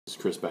This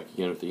is Chris back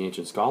again with the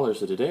Ancient Scholars.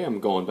 So today I'm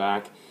going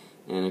back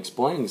and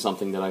explaining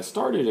something that I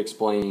started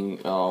explaining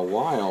a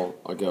while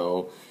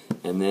ago,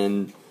 and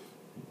then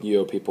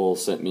people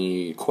sent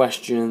me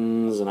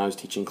questions, and I was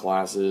teaching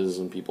classes,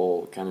 and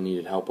people kind of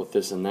needed help with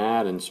this and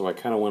that, and so I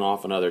kind of went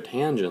off on other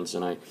tangents,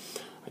 and I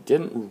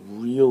didn't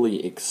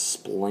really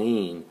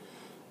explain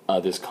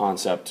this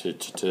concept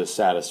to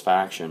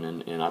satisfaction,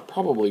 and I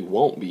probably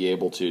won't be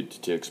able to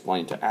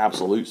explain to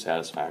absolute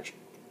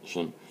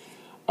satisfaction,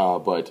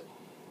 but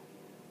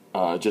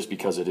just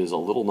because it is a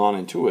little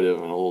non-intuitive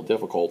and a little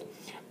difficult.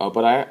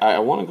 But I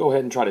want to go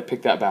ahead and try to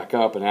pick that back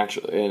up and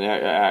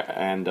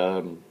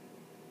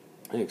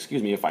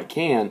excuse me, if I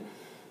can,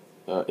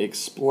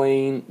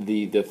 explain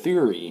the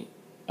theory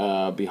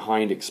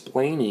behind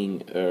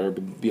explaining or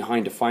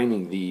behind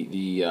defining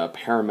the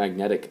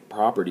paramagnetic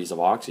properties of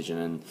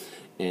oxygen,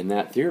 and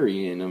that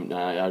theory. And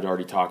I'd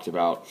already talked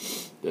about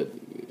a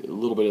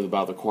little bit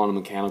about the quantum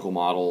mechanical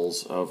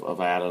models of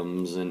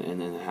atoms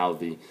and how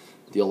the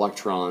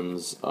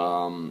electrons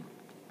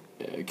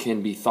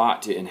can be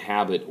thought to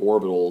inhabit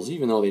orbitals,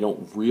 even though they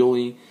don't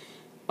really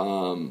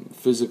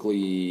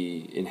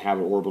physically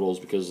inhabit orbitals,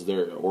 because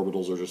their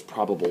orbitals are just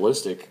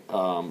probabilistic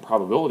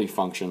probability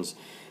functions.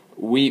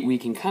 We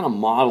can kind of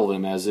model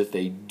them as if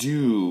they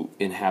do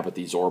inhabit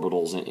these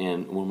orbitals,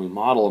 and when we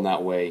model them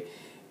that way,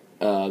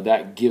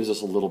 that gives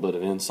us a little bit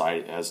of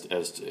insight as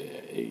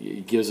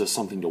it gives us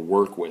something to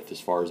work with as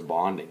far as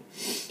bonding.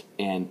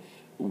 And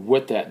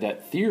what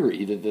that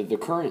theory, the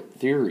current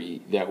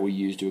theory that we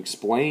use to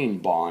explain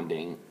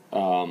bonding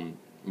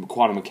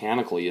quantum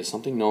mechanically, is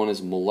something known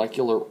as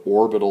molecular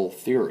orbital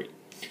theory,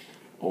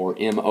 or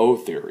MO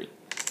theory.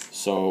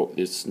 So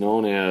it's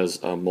known as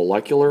a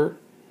molecular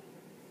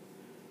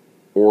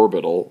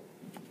orbital,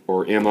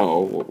 or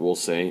MO, we'll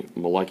say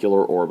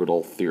molecular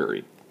orbital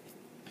theory.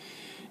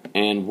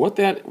 And what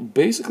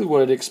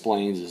it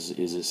explains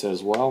is it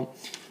says, well,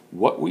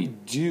 what we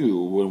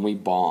do when we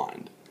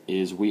bond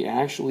is we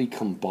actually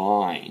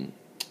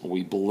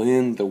we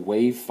blend the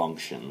wave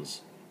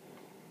functions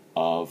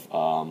of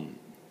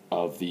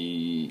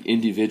the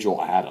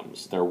individual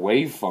atoms. Their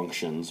wave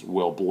functions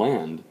will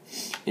blend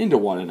into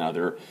one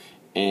another,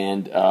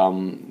 and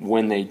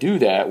when they do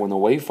that, when the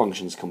wave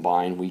functions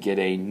combine, we get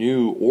a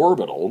new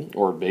orbital,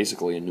 or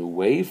basically a new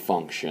wave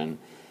function,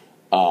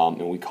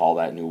 and we call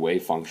that new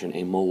wave function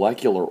a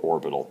molecular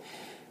orbital.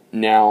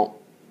 Now,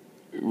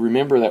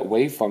 remember that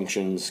wave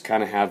functions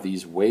kind of have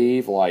these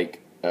wave-like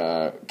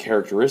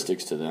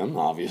characteristics to them.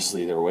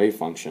 Obviously, they're wave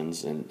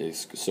functions, and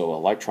so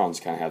electrons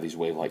kind of have these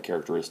wave-like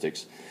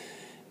characteristics.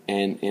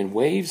 And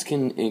waves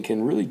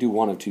can really do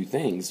one of two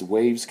things.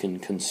 Waves can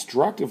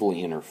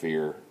constructively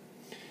interfere,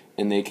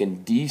 and they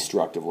can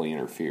destructively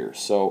interfere.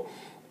 So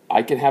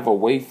I can have a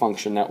wave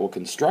function that will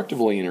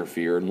constructively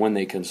interfere, and when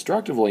they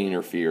constructively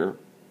interfere,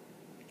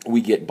 we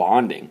get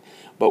bonding.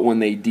 But when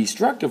they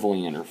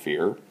destructively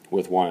interfere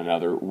with one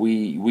another,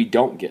 we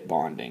don't get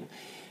bonding.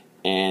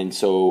 And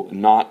so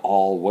not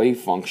all wave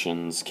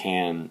functions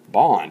can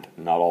bond.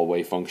 Not all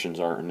wave functions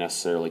are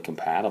necessarily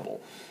compatible.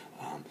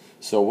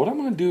 So what I'm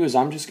going to do is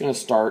I'm just going to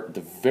start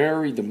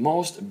the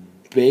most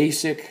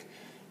basic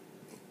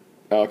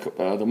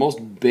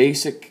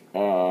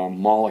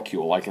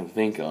molecule I can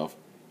think of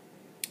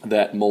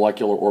that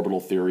molecular orbital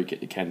theory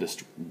can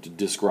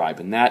describe,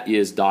 and that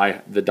is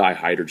the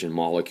dihydrogen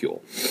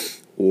molecule,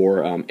 or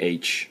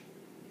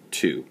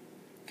H2.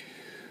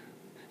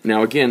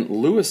 Now again,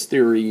 Lewis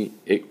theory,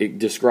 it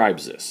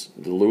describes this.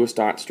 The Lewis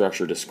dot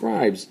structure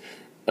describes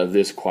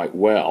this quite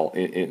well,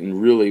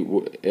 and really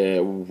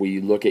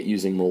we look at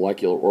using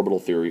molecular orbital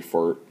theory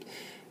for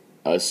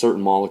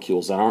certain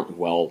molecules that aren't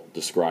well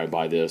described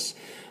by this.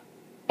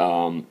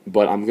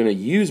 But I'm going to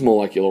use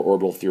molecular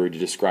orbital theory to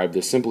describe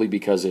this simply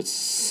because it's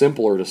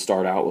simpler to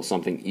start out with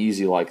something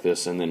easy like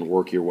this and then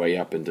work your way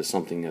up into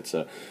something that's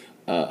a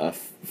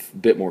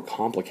bit more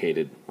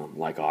complicated,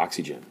 like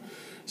oxygen.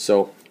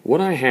 So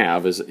what I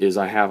have is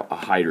I have a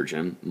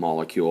hydrogen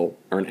molecule,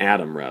 or an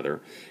atom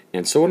rather,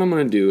 and so what I'm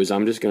going to do is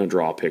I'm just going to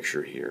draw a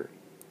picture here,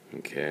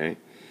 okay?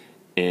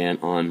 And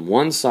on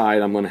one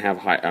side I'm going to have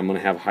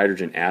a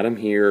hydrogen atom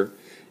here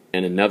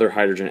and another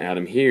hydrogen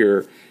atom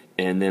here,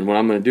 and then what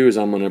I'm going to do is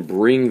I'm going to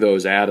bring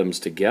those atoms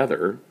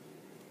together,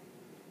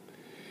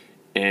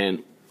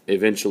 and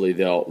eventually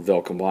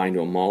they'll combine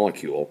to a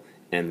molecule,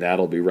 and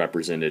that'll be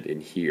represented in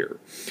here.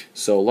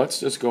 So let's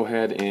just go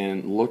ahead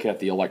and look at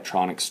the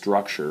electronic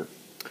structure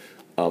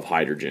of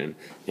hydrogen,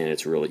 and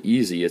it's really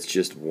easy. It's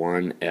just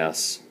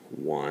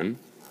 1s1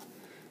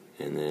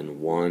 and then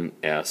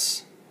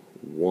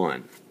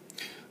 1s1.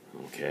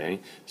 Okay,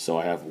 so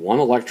I have one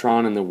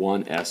electron in the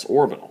 1s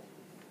orbital.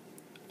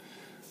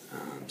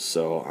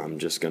 So I'm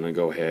just going to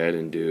go ahead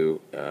and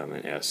do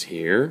an s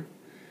here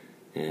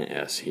and an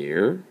s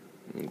here.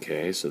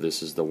 Okay, so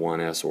this is the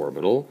 1s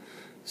orbital.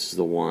 This is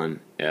the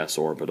 1s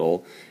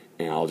orbital,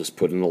 and I'll just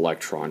put an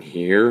electron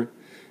here,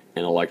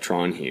 an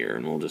electron here,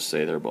 and we'll just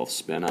say they're both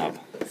spin up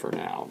for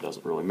now. It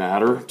doesn't really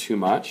matter too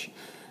much.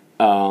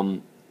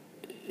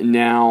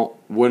 Now,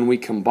 when we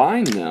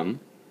combine them,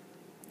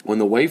 when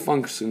the wave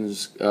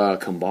functions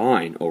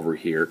combine over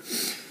here,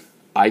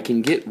 I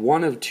can get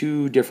one of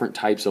two different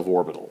types of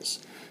orbitals,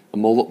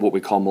 what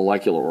we call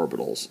molecular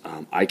orbitals.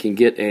 I can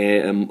get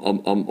an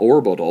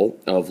orbital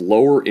of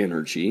lower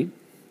energy.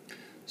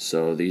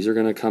 So these are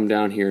going to come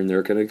down here and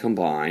they're going to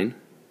combine.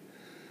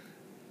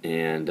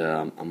 And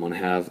I'm going to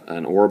have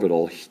an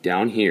orbital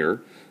down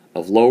here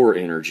of lower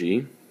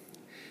energy.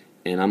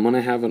 And I'm going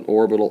to have an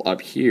orbital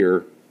up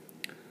here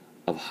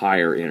of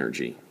higher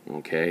energy.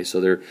 Okay,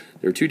 so there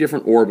are two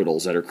different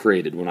orbitals that are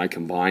created when I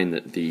combine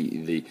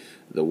the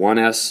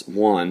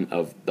 1s1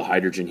 of the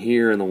hydrogen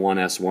here and the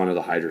 1s1 of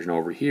the hydrogen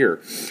over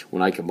here.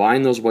 When I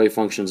combine those wave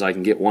functions, I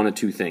can get one of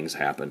two things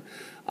happen.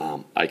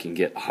 I can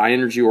get high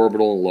energy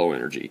orbital and low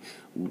energy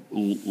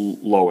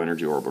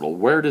orbital.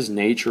 Where does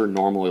nature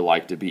normally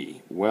like to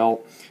be?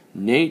 Well,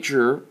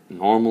 nature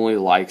normally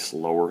likes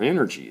lower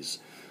energies.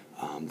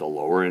 The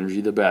lower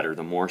energy, the better,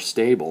 the more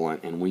stable,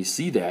 and we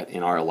see that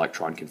in our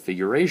electron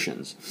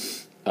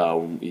configurations.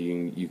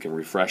 You can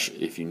refresh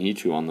if you need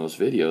to on those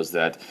videos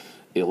that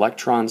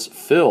electrons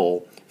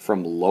fill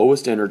from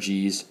lowest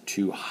energies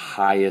to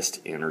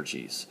highest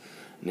energies.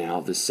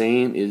 Now, the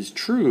same is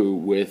true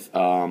with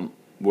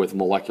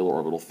molecular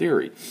orbital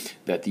theory,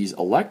 that these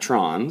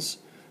electrons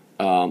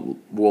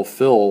will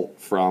fill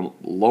from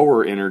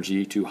lower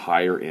energy to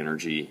higher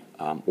energy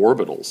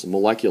orbitals,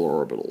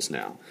 molecular orbitals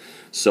now.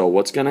 So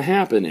what's going to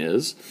happen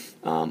is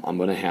I'm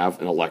going to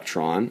have an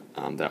electron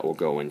that will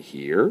go in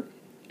here,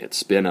 it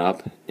spin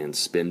up and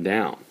spin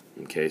down.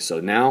 Okay,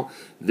 so now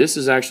this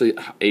is actually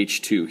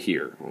H2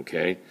 here.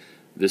 Okay,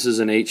 this is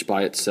an H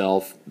by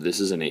itself, this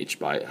is an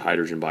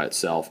hydrogen by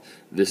itself,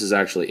 this is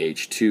actually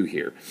H2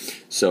 here.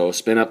 So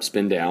spin up,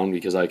 spin down,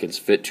 because I can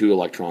fit two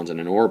electrons in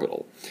an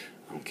orbital.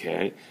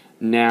 Okay,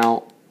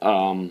 now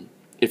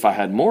if I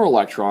had more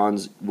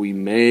electrons, we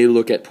may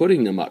look at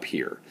putting them up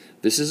here.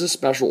 This is a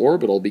special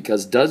orbital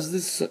because does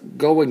this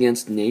go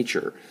against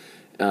nature?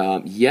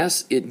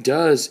 Yes, it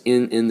does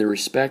in the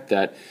respect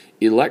that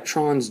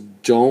electrons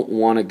don't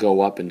want to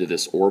go up into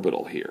this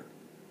orbital here.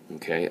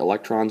 Okay,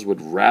 electrons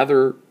would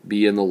rather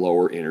be in the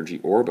lower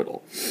energy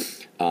orbital.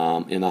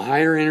 In the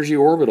higher energy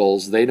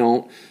orbitals, they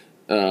don't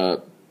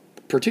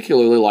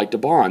particularly like to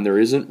bond. There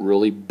isn't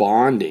really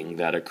bonding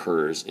that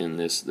occurs in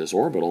this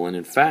orbital, and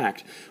in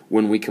fact,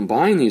 when we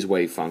combine these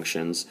wave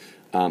functions,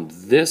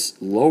 this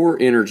lower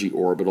energy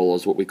orbital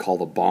is what we call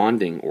the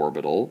bonding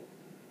orbital.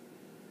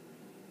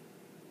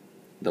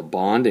 The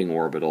bonding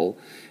orbital,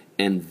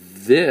 and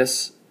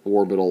this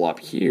orbital up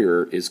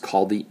here is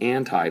called the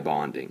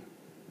anti-bonding.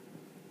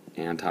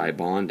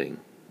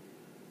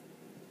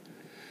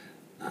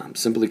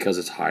 Simply because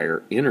it's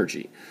higher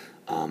energy.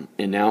 And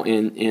now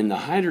in the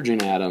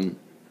hydrogen atom,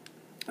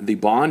 the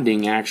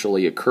bonding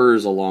actually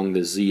occurs along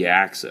the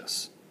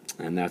z-axis,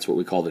 and that's what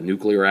we call the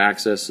nuclear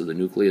axis. So the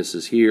nucleus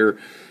is here,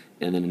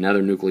 and then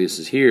another nucleus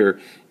is here,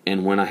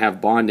 and when I have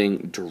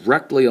bonding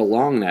directly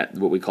along that,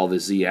 what we call the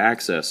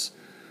z-axis,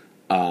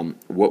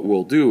 what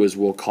we'll do is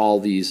we'll call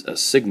these a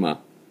sigma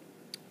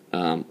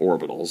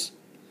orbitals.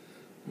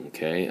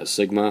 Okay, a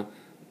sigma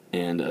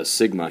and a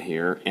sigma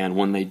here, and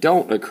when they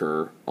don't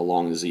occur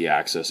along the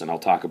z-axis, and I'll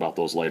talk about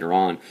those later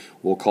on,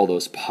 we'll call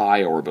those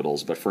pi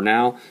orbitals. But for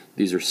now,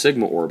 these are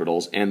sigma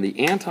orbitals, and the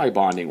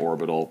anti-bonding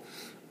orbital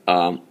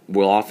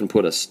we'll often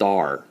put a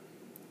star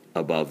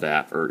above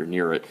that or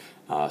near it,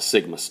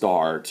 sigma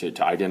star,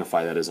 to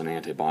identify that as an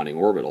anti-bonding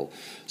orbital.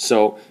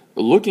 So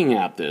looking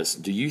at this,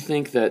 do you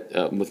think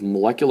that with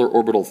molecular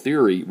orbital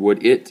theory,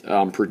 would it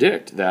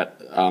predict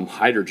that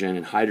hydrogen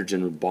and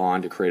hydrogen would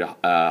bond to create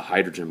a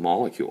hydrogen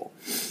molecule?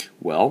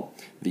 Well,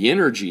 the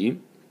energy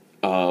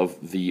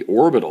of the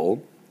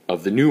orbital,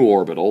 of the new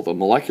orbital, the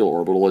molecular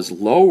orbital, is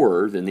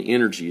lower than the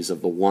energies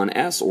of the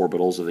 1s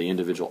orbitals of the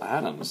individual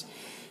atoms.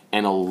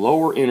 And a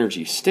lower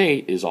energy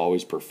state is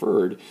always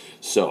preferred,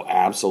 so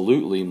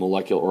absolutely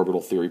molecular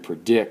orbital theory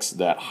predicts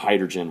that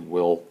hydrogen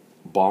will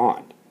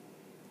bond.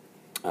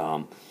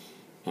 And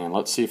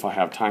let's see if I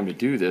have time to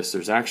do this.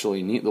 There's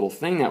actually a neat little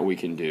thing that we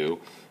can do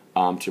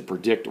to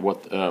predict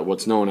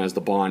what's known as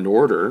the bond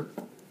order,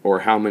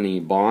 or how many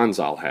bonds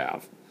I'll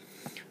have.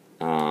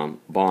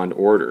 Bond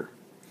order,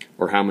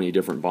 or how many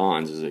different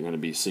bonds. Is it going to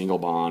be single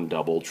bond,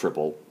 double,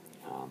 triple?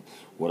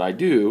 What I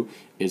do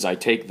is I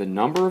take the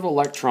number of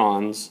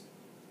electrons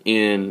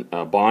in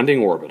bonding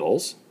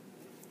orbitals,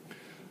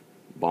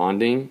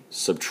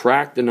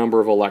 subtract the number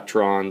of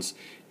electrons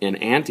in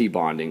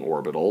anti-bonding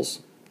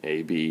orbitals,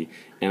 A, B,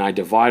 and I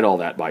divide all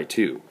that by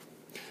 2.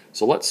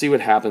 So let's see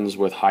what happens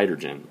with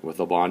hydrogen with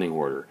the bonding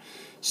order.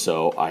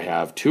 So I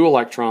have 2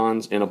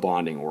 electrons in a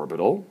bonding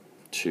orbital,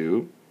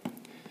 2.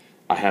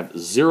 I have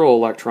 0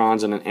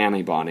 electrons in an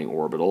antibonding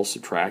orbital,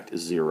 subtract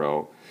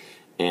 0.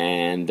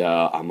 And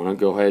I'm going to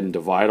go ahead and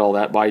divide all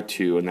that by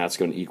 2, and that's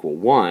going to equal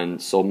 1.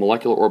 So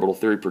molecular orbital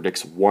theory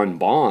predicts 1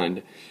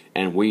 bond,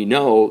 and we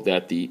know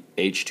that the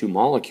H2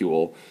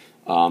 molecule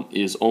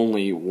is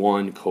only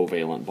 1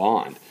 covalent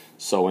bond.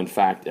 So in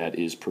fact, that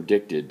is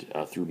predicted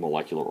through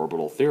molecular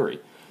orbital theory.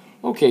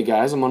 Okay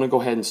guys, I'm going to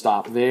go ahead and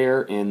stop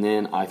there, and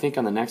then I think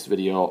on the next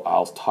video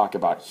I'll talk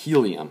about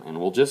helium, and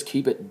we'll just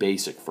keep it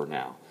basic for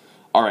now.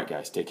 Alright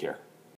guys, take care.